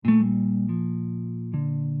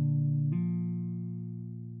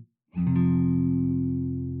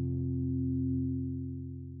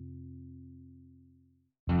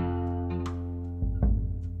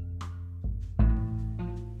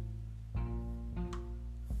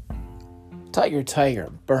Tiger, tiger,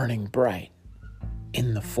 burning bright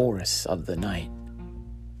in the forests of the night.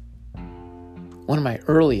 One of my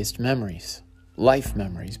earliest memories, life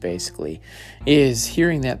memories basically, is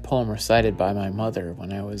hearing that poem recited by my mother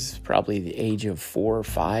when I was probably the age of 4 or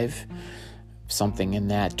 5, something in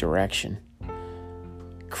that direction.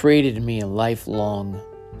 Created in me a lifelong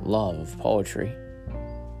love of poetry.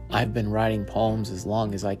 I've been writing poems as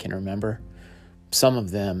long as I can remember, some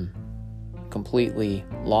of them completely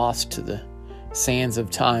lost to the sands of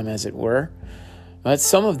time, as it were. But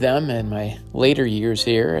some of them, in my later years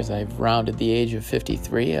here, as I've rounded the age of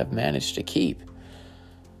 53, I've managed to keep.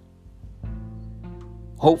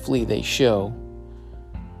 Hopefully they show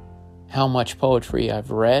how much poetry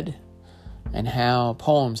I've read and how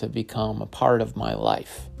poems have become a part of my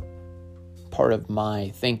life, part of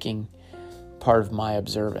my thinking, part of my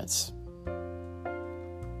observance.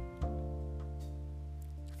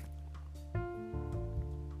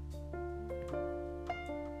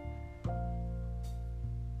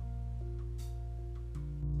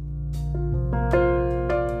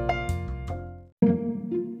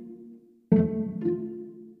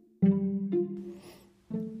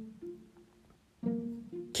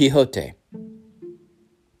 Quixote.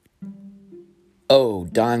 Oh,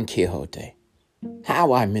 Don Quixote,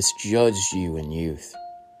 how I misjudged you in youth.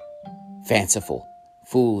 Fanciful,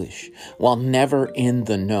 foolish, while never in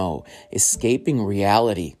the know, escaping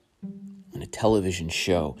reality on a television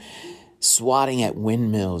show, swatting at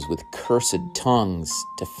windmills with cursed tongues,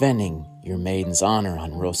 defending your maiden's honor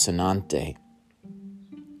on Rocinante.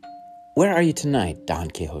 Where are you tonight, Don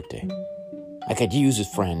Quixote? I could use a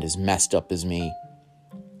friend as messed up as me.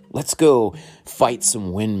 Let's go fight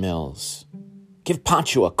some windmills. Give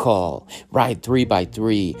Pancho a call. Ride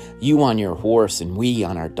 3x3, you on your horse and we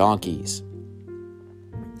on our donkeys.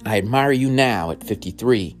 I admire you now at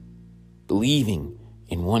 53. Believing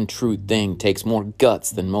in one true thing takes more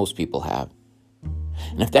guts than most people have.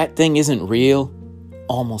 And if that thing isn't real,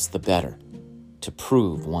 almost the better to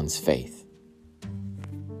prove one's faith.